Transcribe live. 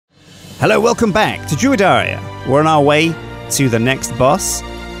Hello, welcome back to Druidaria. We're on our way to the next boss,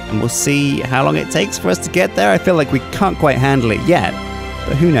 and we'll see how long it takes for us to get there. I feel like we can't quite handle it yet,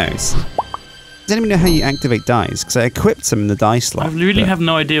 but who knows? Does anyone know how you activate dice? Because I equipped them in the die slot. I really have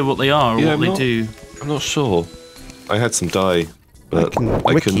no idea what they are or what they do. I'm not sure. I had some die, but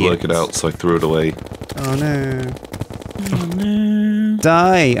I couldn't work it out, so I threw it away. Oh no. Oh no.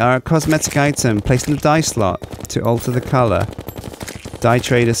 Die are a cosmetic item placed in the die slot to alter the colour. Die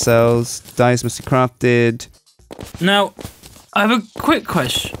trader sells. Dice must be crafted. Now, I have a quick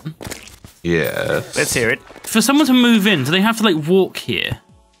question. Yeah. Let's hear it. For someone to move in, do they have to like walk here?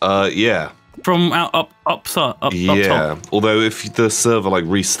 Yeah. From up top. Although if the server like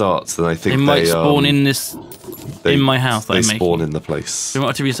restarts, then I think they might spawn in this in my house. They spawn in the place. We might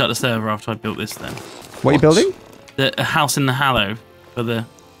have to restart the server after I built this. Then. What are you building? A house in the Hallow for the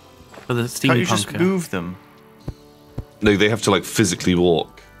steampunker. Can't you just move them? No, they have to like physically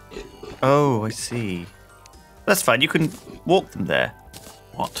walk. Oh, I see. That's fine. You can walk them there.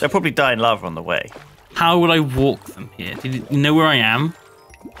 What? They'll probably die in lava on the way. How would I walk them here? Do you know where I am?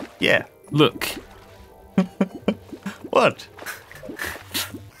 Yeah. Look. What?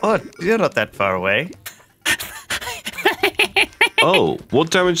 What? You're not that far away. Oh,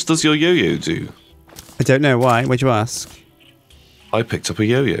 what damage does your yo-yo do? I don't know why. Why'd you ask? I picked up a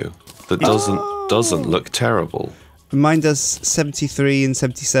yo-yo that doesn't look terrible. Mine does 73 and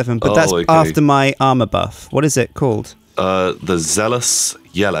 77, but Oh, that's okay. after my armor buff. What is it called? The Zealous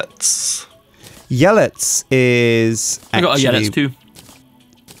Yellets. Yellets is I got a actually... Yellets too.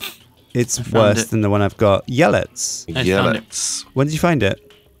 It's worse than the one I've got. Yellets. Yellets. When did you find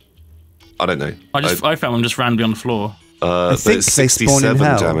it? I don't know. I found them just randomly on the floor. I think they spawn in 67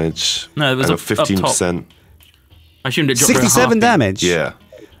 hell. damage. No, it was and up 15%. I assumed it dropped 67 damage? Yeah.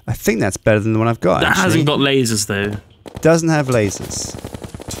 I think that's better than the one I've got, That actually. hasn't got lasers, though. Doesn't have lasers.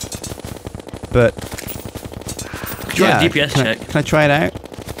 But... Try a DPS check. Can I try it out?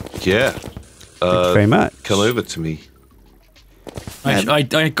 Yeah. Thank you very much. Come over to me. I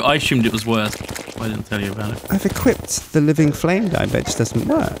assumed it was worse. I didn't tell you about it. I've equipped the living flame dye, but it just doesn't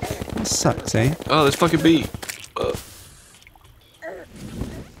work. That sucks, eh? Oh, there's fucking bee.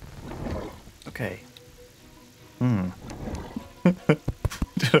 Okay.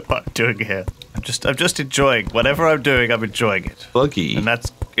 Don't know what I'm doing here. I'm just enjoying whatever I'm doing. I'm enjoying it, Buggy. and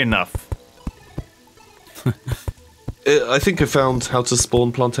that's enough. I think I found how to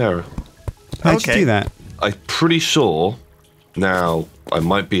spawn Plantera. How'd you do that? I'm pretty sure. Now, I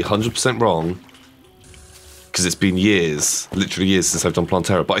might be 100% wrong, because it's been years, literally years since I've done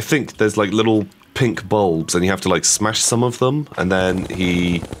Plantera, but I think there's like little pink bulbs, and you have to like smash some of them, and then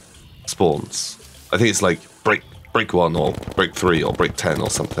he spawns. I think it's like break 1, or break 3, or break 10, or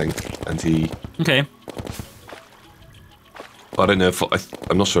something, and he... Okay. I don't know if...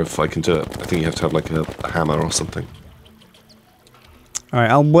 I'm not sure if I can do it. I think you have to have like a hammer or something.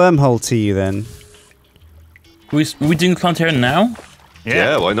 Alright, I'll wormhole to you then. Are we doing Plantera now?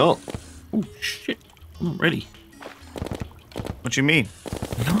 Yeah, why not? Oh, shit. I'm not ready. What do you mean?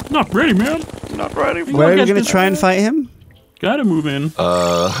 Not ready, man. Not ready. Where are we going to try and fight him? Gotta move in.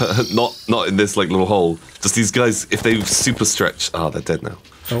 Not in this like little hole. Just these guys, if they super stretch... Ah, they're dead now.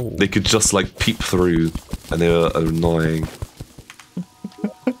 Oh. They could just like peep through, and they were annoying.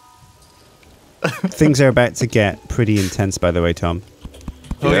 Things are about to get pretty intense, by the way, Tom.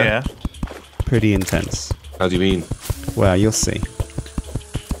 Oh yeah. Pretty intense. How do you mean? Well, you'll see.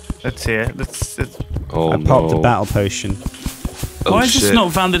 Let's hear. Let's. Oh, I popped a battle potion. Oh, Why is this shit.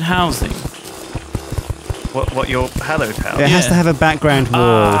 not vanded housing? What your hallowed house? It has to have a background wall.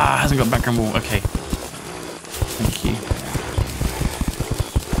 Ah, hasn't got background wall. Okay. Thank you.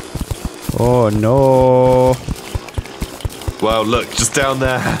 Oh, no. Wow, look, just down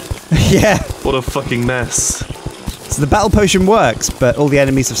there. Yeah. What a fucking mess. So the battle potion works, but all the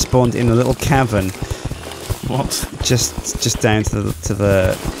enemies have spawned in a little cavern. What? Just down to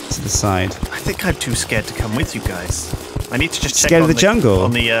the side. I think I'm too scared to come with you guys. I need to just check Scared on of the jungle?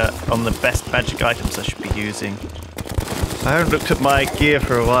 on the best magic items I should be using. I haven't looked at my gear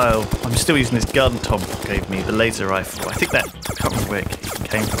for a while. I'm still using this gun Tom gave me, the laser rifle. I think that I can't remember where it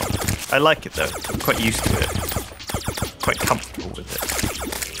came from. I like it though. I'm quite used to it. Quite comfortable with it.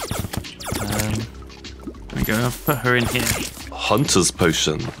 There we go. I'll put her in here. Hunter's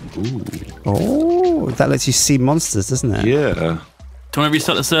potion. Ooh. Oh, that lets you see monsters, doesn't it? Yeah. Do you want to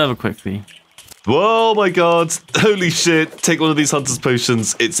restart the server quickly? Whoa, my god. Holy shit. Take one of these hunter's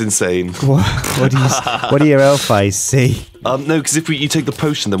potions. It's insane. What do your elf eyes see? No, because if you take the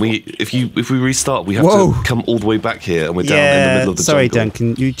potion, then if we restart, we have Whoa. to come all the way back here, and we're down in the middle of the sorry,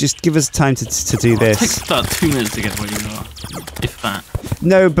 jungle. Duncan. You just give us time to do It takes this. about 2 minutes to get where you are. If that.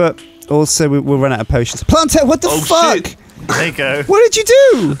 No, but Also, we'll run out of potions. Plantera, what the fuck? Shit. There you go. What did you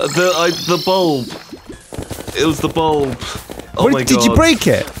do? The bulb. It was the bulb. Oh my god. Did you break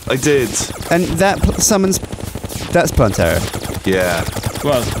it? I did. And that summons... That's Plantera. Yeah.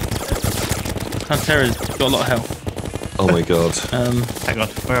 Well, Plantera's got a lot of health. Oh my god. Hang on.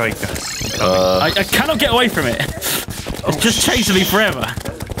 Where are you guys? I cannot get away from it. It's just chasing me forever.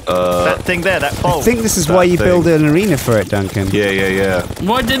 That thing there, that bulb. I think this is why you build an arena for it, Duncan. Yeah.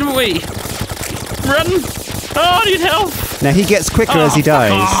 Why didn't we? Run! Oh, I need help! Now he gets quicker as he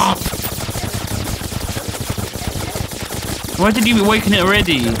dies. Why did you awaken it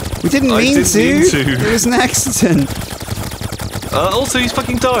already? We didn't mean didn't to. mean to. It was an accident. Also, he's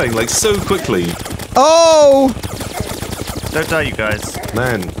fucking dying, like, so quickly. Oh! Don't die, you guys.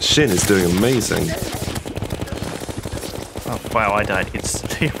 Man, Shin is doing amazing. Oh, wow, I died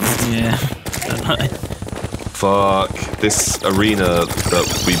instantly. Yeah. Fuck. This arena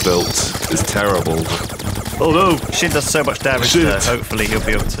that we built is terrible. Oh no! Shin does so much damage Shit. there. Hopefully he'll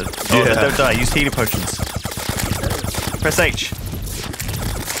be able to... Oh, Yeah. don't die. Use healing potions. Press H.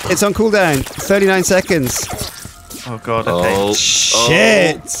 It's on cooldown. 39 seconds. Oh god, okay. Oh.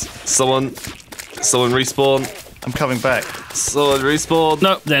 Shit! Someone respawn. I'm coming back. Someone respawn.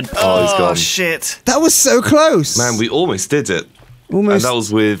 No, dead. Oh, he's gone. Shit. That was so close. Man, we almost did it. Almost. And that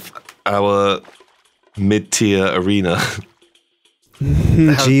was with our mid-tier arena.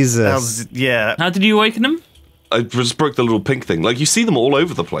 Jesus. Yeah. How did you awaken him? I just broke the little pink thing. Like, you see them all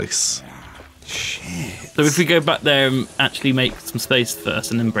over the place. So if we go back there and actually make some space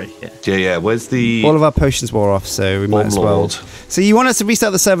first and then break it. Yeah. Where's the... All of our potions wore off, so we might as well. Lord. So you want us to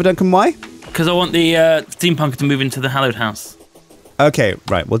restart the server, Duncan? Why? Because I want the steampunk to move into the hallowed house. Okay,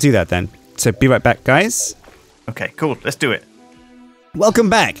 right. We'll do that then. So be right back, guys. Okay, cool. Let's do it. Welcome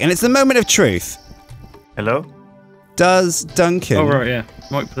back, and it's the moment of truth. Hello? Does Duncan... Oh, right, yeah.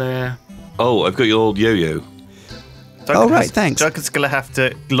 Right player. Oh, I've got your old yo-yo. Oh, right, thanks. Duncan's going to have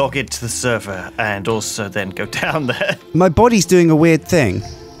to log into the server and also then go down there. My body's doing a weird thing.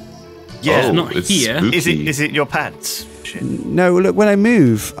 Yeah. Oh, not it's here. spooky. Is it your pants? Shit. No, look, when I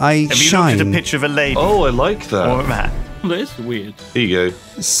move, I Have you shine. looked at a picture of a lady Oh, I like or a that. man? Oh, that is weird. Here you go.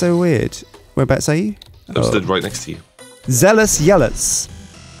 It's so weird. Whereabouts are you? I'm stood right next to you. Zealous Yellets.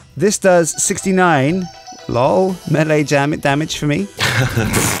 This does 69. Lol. Melee damage for me.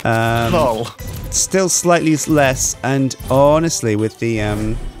 Lol. Still slightly less, and honestly, with the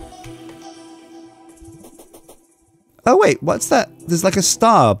Oh wait, what's that? There's like a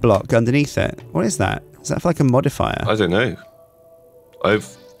star block underneath it. What is that? Is that for like a modifier? I don't know.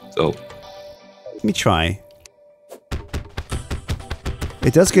 Oh. Let me try.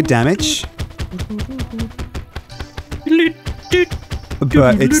 It does good damage,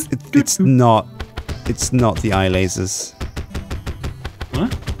 but it's not the eye lasers.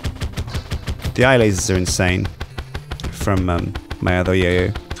 What? The eye lasers are insane. From my other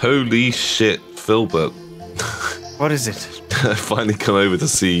yo-yo. Holy shit, Filbert. What is it? I finally come over to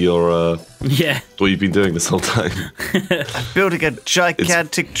see your, Yeah. what you've been doing this whole time. Building a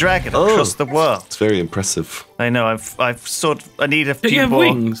gigantic dragon across the world. It's very impressive. I know. I need a Don't you few have more.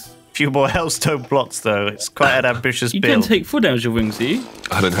 wings? Few more hellstone blocks, though. It's quite an ambitious You build. don't take full damage of wings, do you?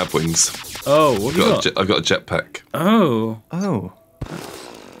 I don't have wings. Oh, what have you got? I've got a jetpack. Oh, Oh.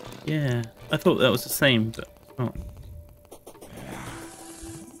 yeah. I thought that was the same, but oh.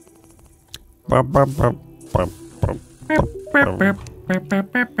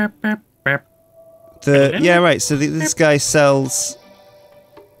 Yeah, right. So this guy sells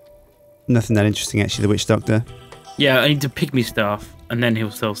nothing that interesting, actually. The witch doctor. Yeah, I need to pygmy staff, and then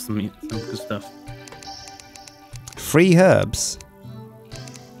he'll sell some good stuff. Free herbs.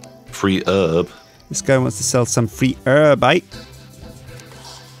 Free herb. This guy wants to sell some free herb, eh?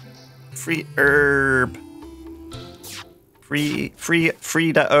 Free herb. Free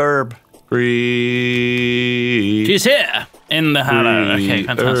the herb. Free. She's here in the Hallow. Okay,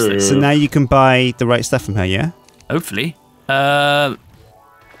 fantastic. So now you can buy the right stuff from her, yeah? Hopefully.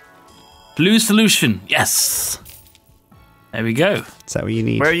 Blue solution. Yes. There we go. Is that what you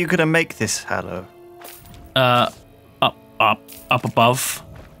need? Where are you gonna make this, Hallow? Up above.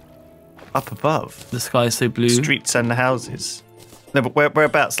 Up above. The sky is so blue. Streets and the houses. No, but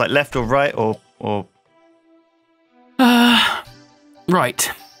whereabouts? Like left or right or? Right.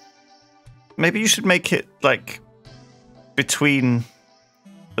 Maybe you should make it like between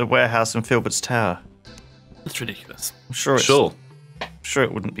the warehouse and Filbert's Tower. That's ridiculous. I'm sure. Sure. I'm sure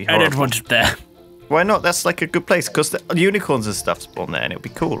it wouldn't be I horrible. don't want it there. Why not? That's like a good place because the unicorns and stuff spawn there, and it'll be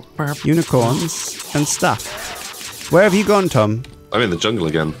cool. Unicorns and stuff. Where have you gone, Tom? I'm in the jungle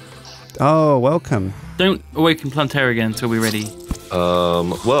again. Oh, welcome. Don't awaken Plantera again until we're ready.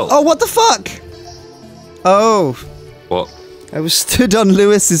 Well. Oh, what the fuck? Oh, What? I was stood on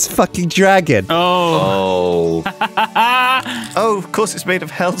Lewis's fucking dragon. Oh. Oh. Oh, of course it's made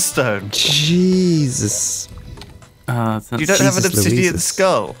of hellstone. Jesus. You don't have an Jesus obsidian Louises.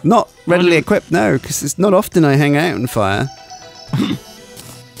 skull. Not readily equipped, no, because it's not often I hang out on fire.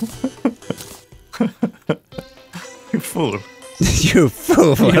 You fool. You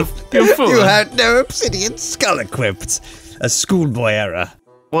fool. You're a fool. You had no obsidian skull equipped. A schoolboy error.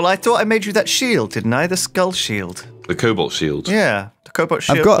 Well, I thought I made you that shield, didn't I? The skull shield. The cobalt shield. Yeah, the cobalt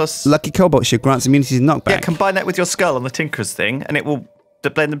shield I've got plus... Lucky Cobalt Shield grants immunity to knockback. Yeah, combine that with your skull on the Tinker's thing, and it will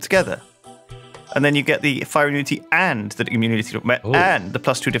blend them together. And then you get the fire immunity and the immunity and the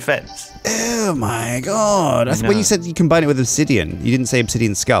 +2 defense. Oh my god. That's when you said you combine it with obsidian. You didn't say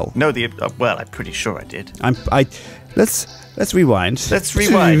obsidian skull. No, well, I'm pretty sure I did. Let's rewind. Let's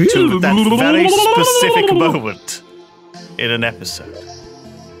rewind to that very specific moment in an episode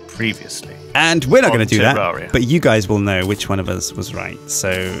previously. And we're not on going to do Terraria. that, but you guys will know which one of us was right.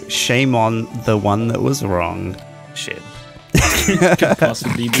 So shame on the one that was wrong. Shin. Could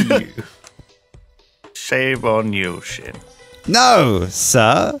possibly be you. Shame on you, Shin. No,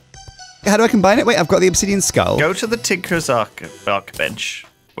 sir. How do I combine it? Wait, I've got the obsidian skull. Go to the Tinker's workbench.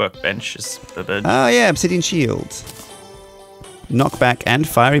 Workbench is the bench. Oh yeah, obsidian shield. Knockback and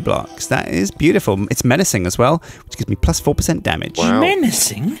fiery blocks. That is beautiful. It's menacing as well, which gives me +4% damage. Wow.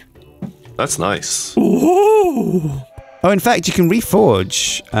 Menacing. That's nice. Ooh. Oh, in fact, you can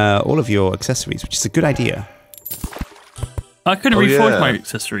reforge all of your accessories, which is a good idea. I couldn't reforge yeah. my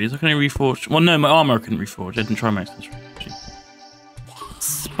accessories. I couldn't reforge. Well, no, my armor I couldn't reforge. I didn't try my accessories. Actually.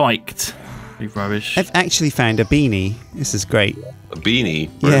 Spiked. Pretty rubbish. I've actually found a beanie. This is great. A beanie.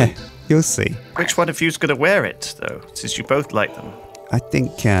 Yeah, you'll see. Which one of you's going to wear it, though, since you both like them? I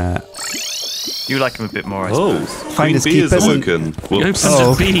think You like them a bit more, I Oh, suppose. Queen Finders Bee is keepers and- awoken. You Whoops. opened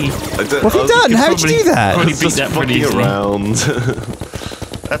Oh. a bee. What have you done? How'd you do that? Probably beat Just that pretty fucking easily. around.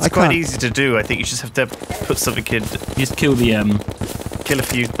 That's I quite can't- easy to do. I think you just have to put something in, You just kill the kill a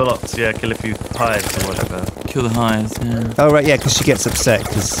few bullets, kill a few hives or whatever. kill the hives. Yeah. Oh, right, yeah, because she gets upset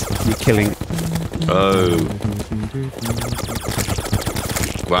because you're killing. Oh.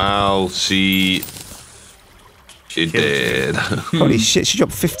 Wow, she did. Holy shit, she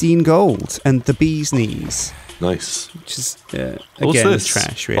dropped 15 gold and the bee's knees, Nice. which is, What's again, this?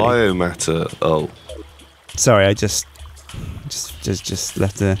 trash, really. Biomatter. Oh, Sorry, I just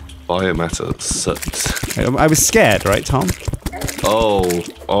left the... biomatter sucks. I was scared, right, Tom?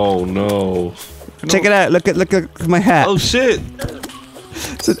 Oh no. Check it out, look at my hat. Oh shit.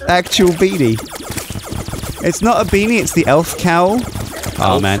 It's an actual beanie. It's not a beanie, it's the elf cowl.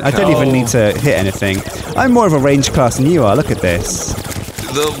 Oh Elf man, I don't even cowl. need to hit anything. I'm more of a range class than you are, look at this.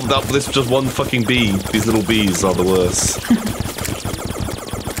 This is just one fucking bee. These little bees are the worst.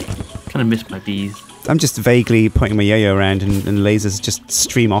 Kind of miss my bees. I'm just vaguely pointing my yo-yo around and lasers just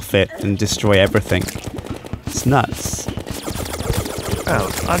stream off it and destroy everything. It's nuts. Oh,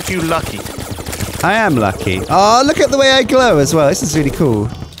 aren't you lucky? I am lucky. Oh, look at the way I glow as well. This is really cool.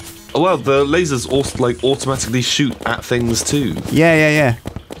 Oh well, the lasers also like automatically shoot at things too. Yeah.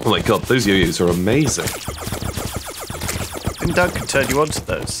 Oh my god, those yo-yos are amazing. Didn't Duncan turn you onto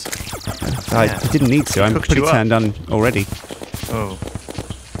those? I didn't need to. I'm Hooked pretty you up. turned on already. Oh.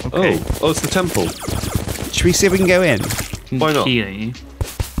 Okay. Oh, it's the temple. Should we see if we can go in? Why not? Key.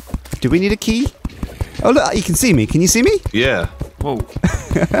 Do we need a key? Oh, look, you can see me. Can you see me? Yeah. Whoa.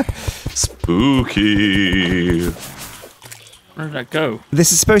 Spooky. Where did that go?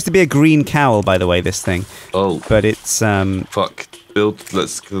 This is supposed to be a green cowl, by the way, this thing. Oh, But it's, fuck.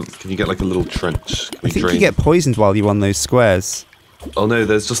 Can you get like a little trench? Can I we think drain? you get poisoned while you're on those squares. Oh no,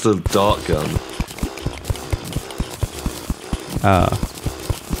 there's just a dart gun.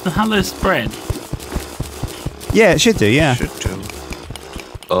 The hello spread. Yeah, it should do, yeah. Should do.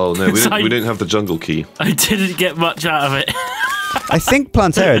 Oh no, It's we didn't have the jungle key. I didn't get much out of it. I think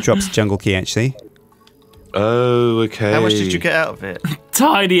Plantera drops jungle key, actually. Oh, okay. How much did you get out of it?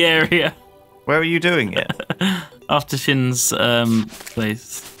 Tiny area. Where are you doing it? After Shin's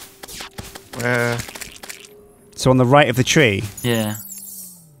place. Where? So on the right of the tree. Yeah.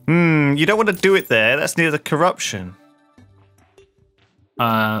 You don't want to do it there. That's near the corruption.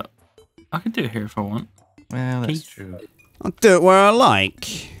 I can do it here if I want. Well, that's true. I'll do it where I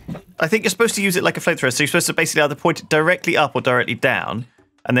like. I think you're supposed to use it like a flamethrower. So you're supposed to basically either point it directly up or directly down,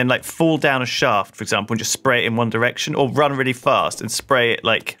 and then like fall down a shaft, for example, and just spray it in one direction, or run really fast and spray it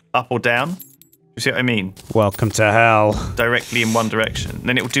like up or down. You see what I mean? Welcome to hell. Directly in one direction. And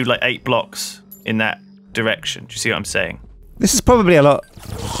then it will do like 8 blocks in that direction. Do you see what I'm saying? This is probably a lot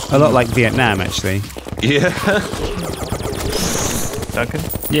like Vietnam, actually. Yeah. Duncan?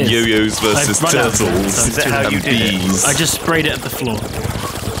 Yes. Yo-yos versus I've run out of turtles. that, so Is that how you and did it? bees. I just sprayed it at the floor.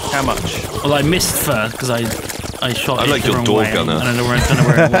 How much? Well, I missed first because I shot I it like the your wrong door way, gunner. and I don't know where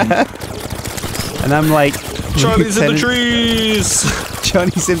it went. And I'm like, Charlie's in the Lieutenant- trees.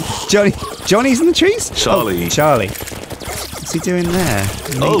 Johnny's in the trees? Charlie. Oh, Charlie. What's he doing there?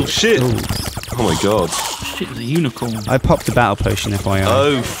 Oh shit! Ooh. Oh my god! Shit, there's a unicorn. I popped the battle potion, FYI.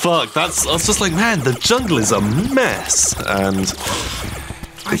 Oh fuck! I was just like, man, the jungle is a mess, and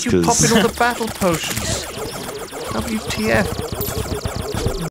Why are it's you 'cause- popping all the battle potions? WTF?